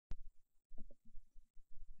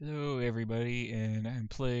Hello everybody, and I'm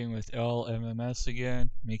playing with LMMS again,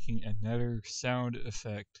 making another sound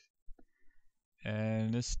effect.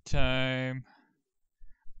 And this time,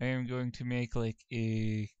 I am going to make like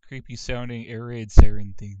a creepy sounding air raid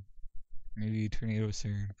siren thing. Maybe a tornado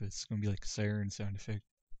siren, but it's going to be like a siren sound effect.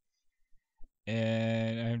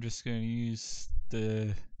 And I'm just going to use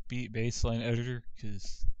the beat baseline editor,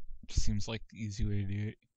 because it just seems like the easy way to do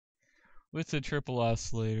it. With the triple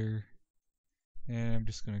oscillator. And I'm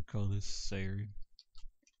just gonna call this Siren.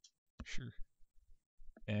 Sure.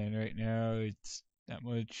 And right now it's not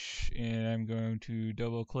much, and I'm going to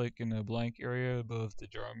double click in the blank area above the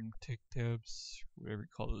drum tick tabs, whatever you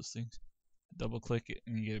call those things. Double click it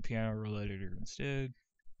and you get a piano roll editor instead.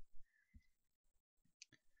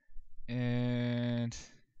 And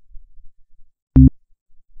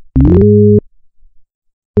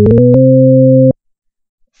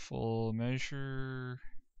full measure.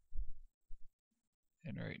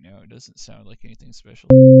 And right now it doesn't sound like anything special.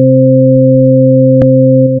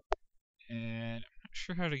 And I'm not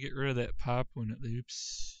sure how to get rid of that pop when it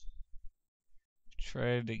loops.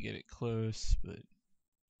 Tried to get it close, but let's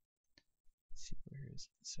see, where is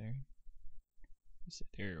it? Sorry.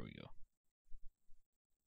 There we go.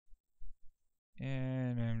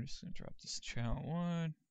 And I'm just gonna drop this to channel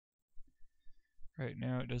 1. Right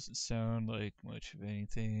now it doesn't sound like much of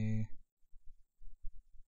anything.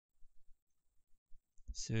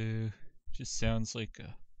 So it just sounds like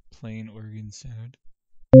a plain organ sound.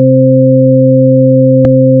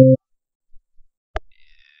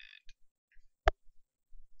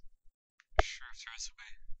 Sure throws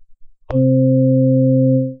away.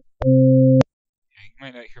 Yeah, you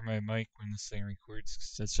might not hear my mic when this thing records,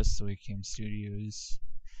 because that's just the way CamStudio is.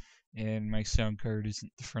 And my sound card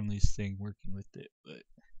isn't the friendliest thing working with it, but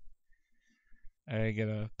I get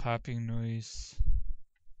a popping noise.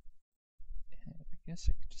 And I guess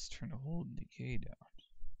I could just turn the hold and decay down.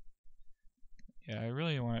 Yeah, I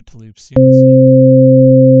really want it to loop seamlessly.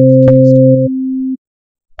 Continues down.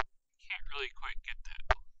 Can't really quite get that.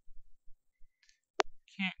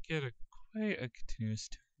 Can't get quite a continuous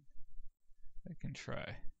tone. I can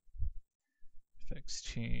try. Effects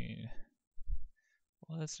chain.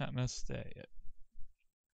 Well, let's not mess with that yet.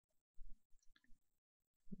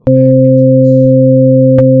 Go back into this.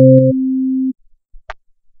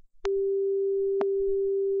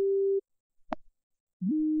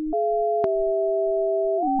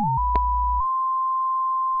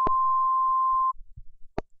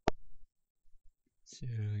 So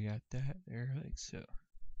we got that there, like so.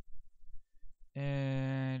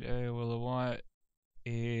 And I will want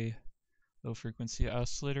a low frequency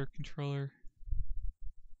oscillator controller.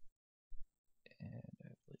 And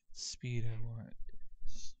I believe the speed I want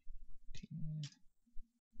is 15.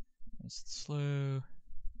 Nice and slow. Not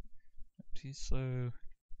too slow.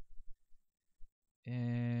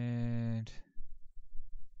 And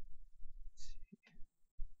let's see.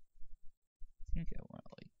 I think I want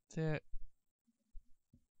it like that.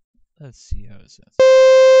 Let's see how it sounds.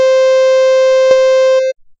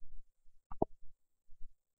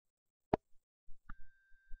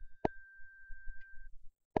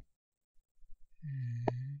 And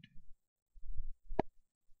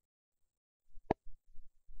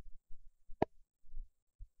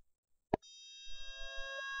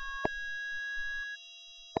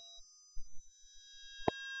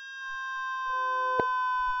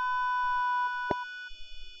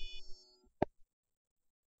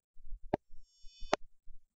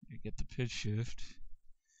you get the pitch shift.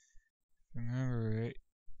 If I remember right,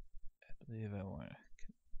 I believe I want to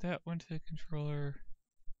connect that one to the controller.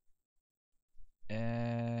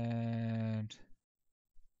 And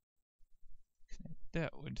connect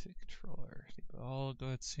that one to the controller. They all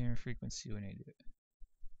go at the same frequency when I do it.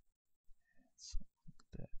 Something like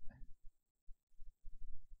that.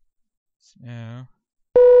 So now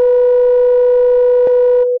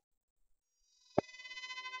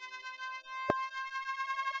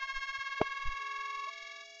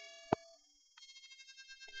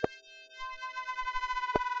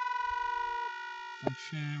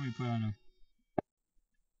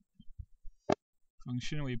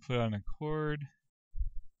function we put on a chord,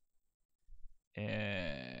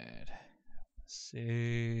 and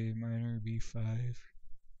say minor B5, like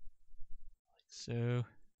so.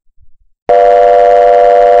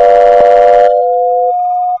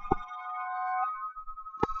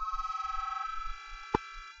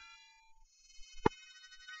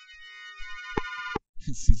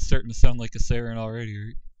 It's starting to sound like a siren already,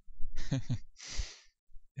 right?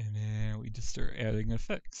 And then we just start adding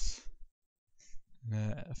effects.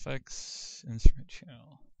 Effects, instrument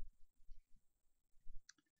channel.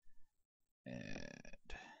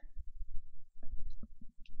 And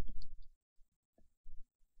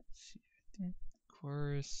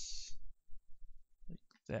chorus like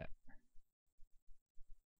that.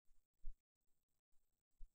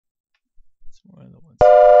 It's one of the ones.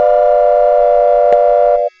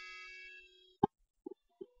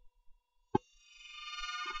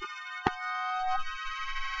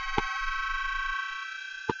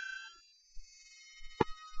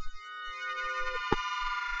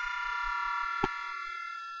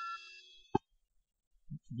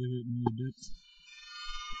 Give it more depth.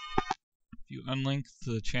 If you unlink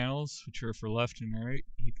the channels, which are for left and right,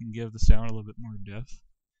 you can give the sound a little bit more depth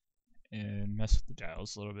and mess with the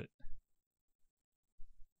dials a little bit.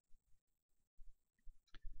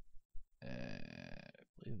 I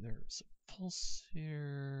believe there's a pulse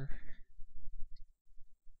here.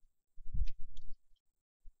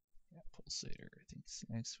 Yeah, pulsator, I think it's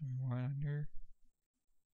the next one we want under.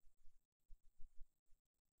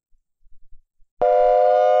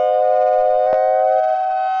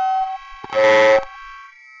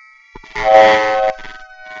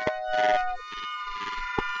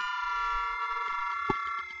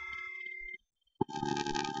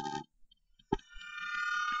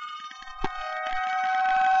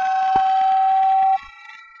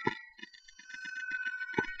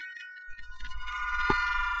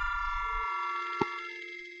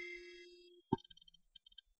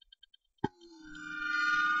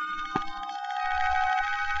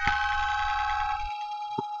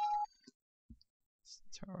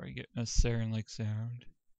 That's how we're getting a Siren-like sound.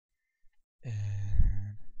 And I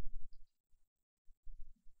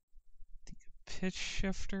think a pitch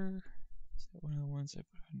shifter. Is that one of the ones I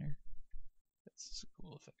put on there? That's a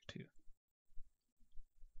cool effect too.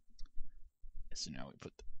 So now we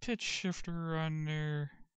put the pitch shifter on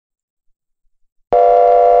there.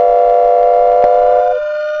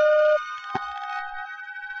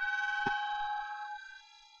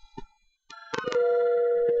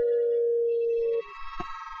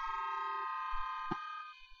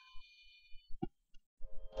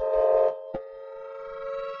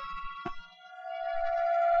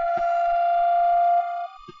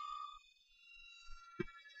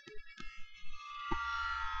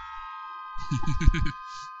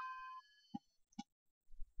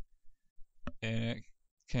 And it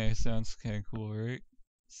kind of sounds kind of cool, right?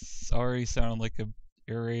 It's already sounding like a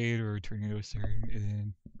air raid or a tornado siren.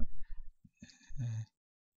 And I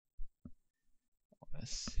want to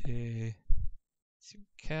say it's your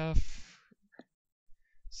calf.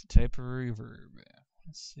 It's a type of reverb. I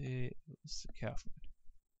want to say it was the calf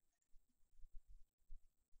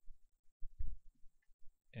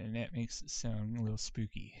one. And that makes it sound a little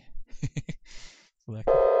spooky. Like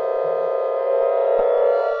but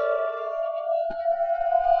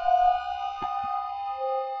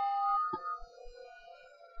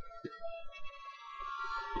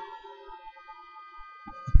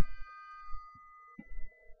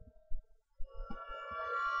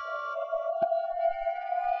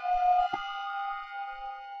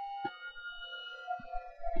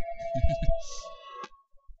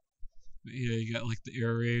yeah, you got like the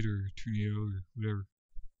air raid or tornado or whatever.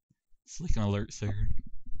 It's like an alert siren.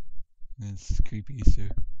 And it's creepy, so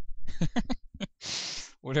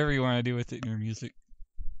whatever you want to do with it in your music.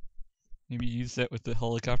 Maybe use that with the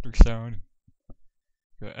helicopter sound.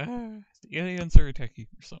 Go, the aliens are attacking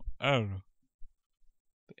or something. I don't know.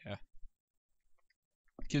 But yeah.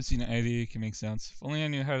 Gives you an idea, you can make sounds. If only I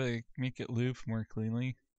knew how to make it loop more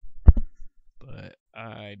cleanly. But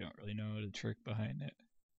I don't really know the trick behind it.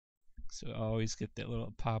 So I always get that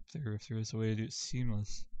little pop there if there was a way to do it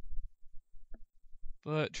seamless.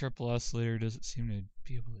 But triple oscillator doesn't seem to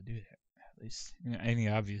be able to do that, at least in any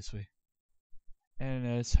obvious way.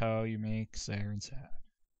 And that's how you make siren sound.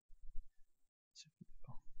 So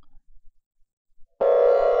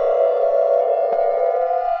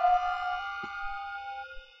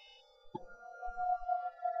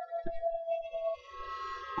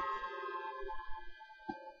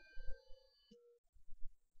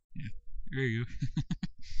yeah, there you go.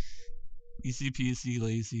 Easy peasy,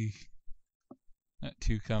 lazy. Not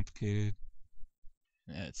too complicated.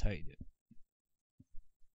 That's how you do it.